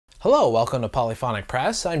Hello, welcome to Polyphonic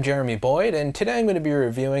Press. I'm Jeremy Boyd, and today I'm going to be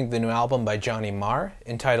reviewing the new album by Johnny Marr,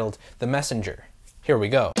 entitled The Messenger. Here we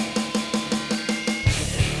go.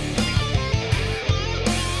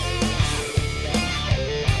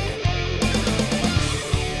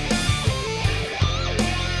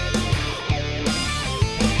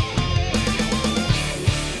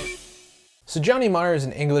 So Johnny Marr is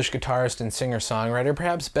an English guitarist and singer-songwriter,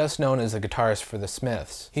 perhaps best known as the guitarist for the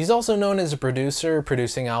Smiths. He's also known as a producer,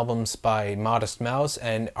 producing albums by Modest Mouse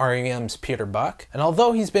and R.E.M's Peter Buck. And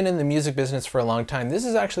although he's been in the music business for a long time, this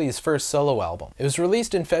is actually his first solo album. It was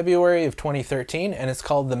released in February of 2013 and it's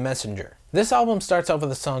called The Messenger. This album starts off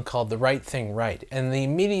with a song called The Right Thing Right, and the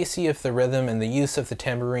immediacy of the rhythm and the use of the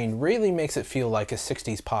tambourine really makes it feel like a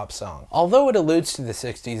 60s pop song. Although it alludes to the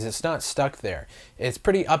 60s, it's not stuck there. It's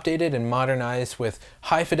pretty updated and modernized with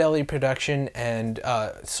high fidelity production and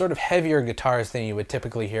sort of heavier guitars than you would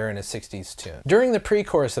typically hear in a 60s tune. During the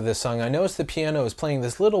pre-chorus of this song, I noticed the piano is playing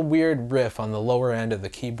this little weird riff on the lower end of the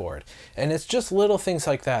keyboard, and it's just little things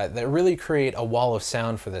like that that really create a wall of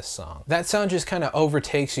sound for this song. That sound just kind of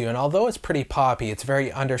overtakes you, and although it's pretty poppy, it's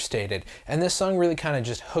very understated, and this song really kind of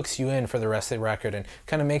just hooks you in for the rest of the record and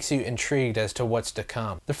kind of makes you intrigued as to what's to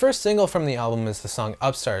come. The first single from the album is the song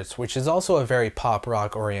Upstarts, which is also a very pop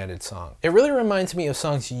rock oriented song. It really reminds me of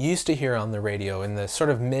songs you used to hear on the radio in the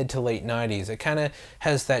sort of mid to late 90s. It kind of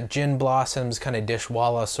has that Gin Blossoms kind of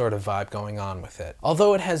Dishwalla sort of vibe going on with it.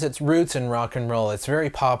 Although it has its roots in rock and roll, it's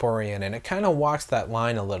very pop oriented and it kind of walks that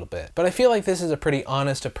line a little bit. But I feel like this is a pretty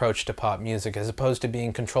honest approach to pop music as opposed to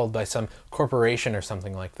being controlled by some corporation or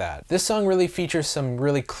something like that. This song really features some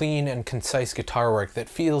really clean and concise guitar work that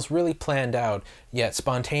feels really planned out yet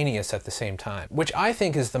spontaneous at the same time, which I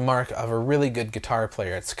think is the mark of a really good guitar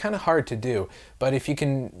player. It's kind of hard to do, but if you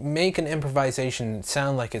can make an improvisation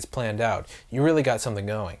sound like it's planned out, you really got something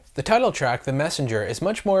going. The title track, The Messenger, is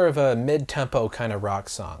much more of a mid-tempo kind of rock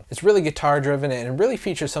song. It's really guitar driven and it really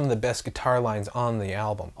features some of the best guitar lines on the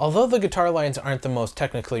album. Although the guitar lines aren't the most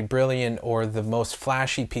technically brilliant or the most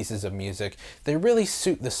flashy pieces of music, they really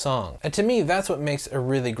suit the song. And to me, that's what makes a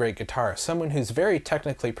really great guitarist, someone who's very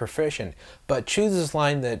technically proficient, but chooses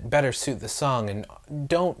lines that better suit the song and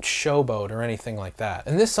don't showboat or anything like that.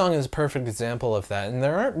 And this song is a perfect example of that, and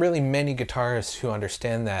there aren't really many guitarists who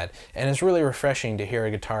understand that, and it's really refreshing to hear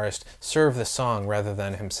a guitarist serve the song rather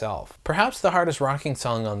than himself. Perhaps the hardest rocking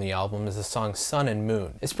song on the album is the song Sun and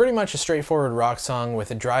Moon. It's pretty much a straightforward rock song with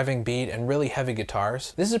a driving beat and really heavy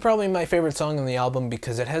guitars. This is probably my favorite song on the album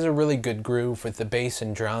because it has a really good groove with the bass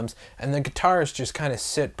and drums, and the guitars just kind of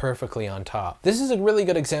sit perfectly on top. This is a really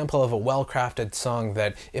good example of a well-crafted song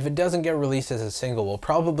that, if it doesn't get released as a single, will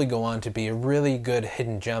probably go on to be a really good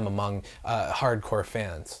hidden gem among hardcore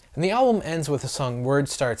fans. And the album ends with the song Word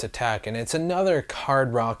Starts Attack, and it's another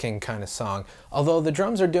hard rocking kind of song, although the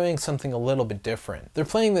drums are doing something a little bit different. They're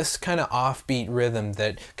playing this kind of offbeat rhythm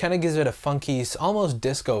that kind of gives it a funky, almost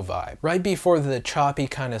disco vibe. Right before the choppy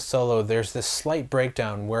kind of solo, there's this slight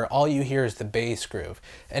breakdown where all you hear is the bass groove,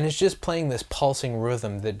 and it's just playing this pulsing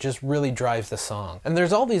rhythm that just really drives the song. And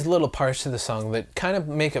there's all these little parts to the song that kind of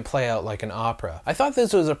make it play out like an opera. I thought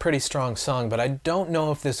this was a pretty strong song, but I don't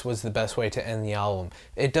know if this was the best way to end the album.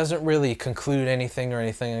 It doesn't really conclude anything or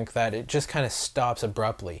anything like that. It just kind of stops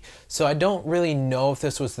abruptly. So I don't really know if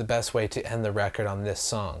this was the best way to end the record on this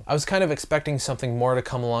song. I was kind of expecting something more to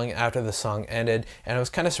come along after the song ended, and I was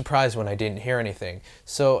kind of surprised when I didn't hear anything.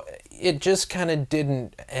 So it just kind of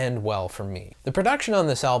didn't end well for me. The production on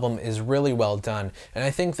this album is really well done, and I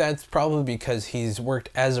think that's probably because he's worked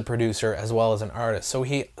as a producer as well as an artist, so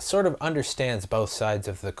he sort of understands both sides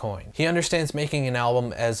of the coin. He understands making an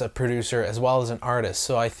album as a producer as well as an artist,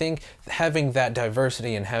 so I think having that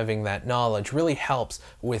diversity and having that knowledge really helps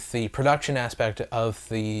with the production aspect of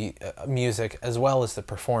the music as well as the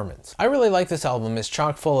performance. I really like this album. It's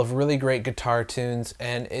chock full of really great guitar tunes,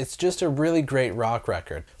 and it's just a really great rock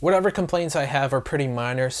record. Whatever complaints I have are pretty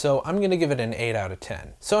minor, so I'm gonna give it an 8 out of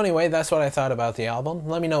 10. So anyway, that's what I thought about the album.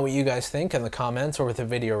 Let me know what you guys think in the comments or with a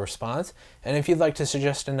video response, and if you'd like to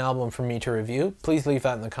suggest an album for me to review, please leave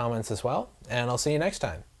that in the comments as well, and I'll see you next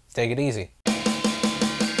time. Take it easy.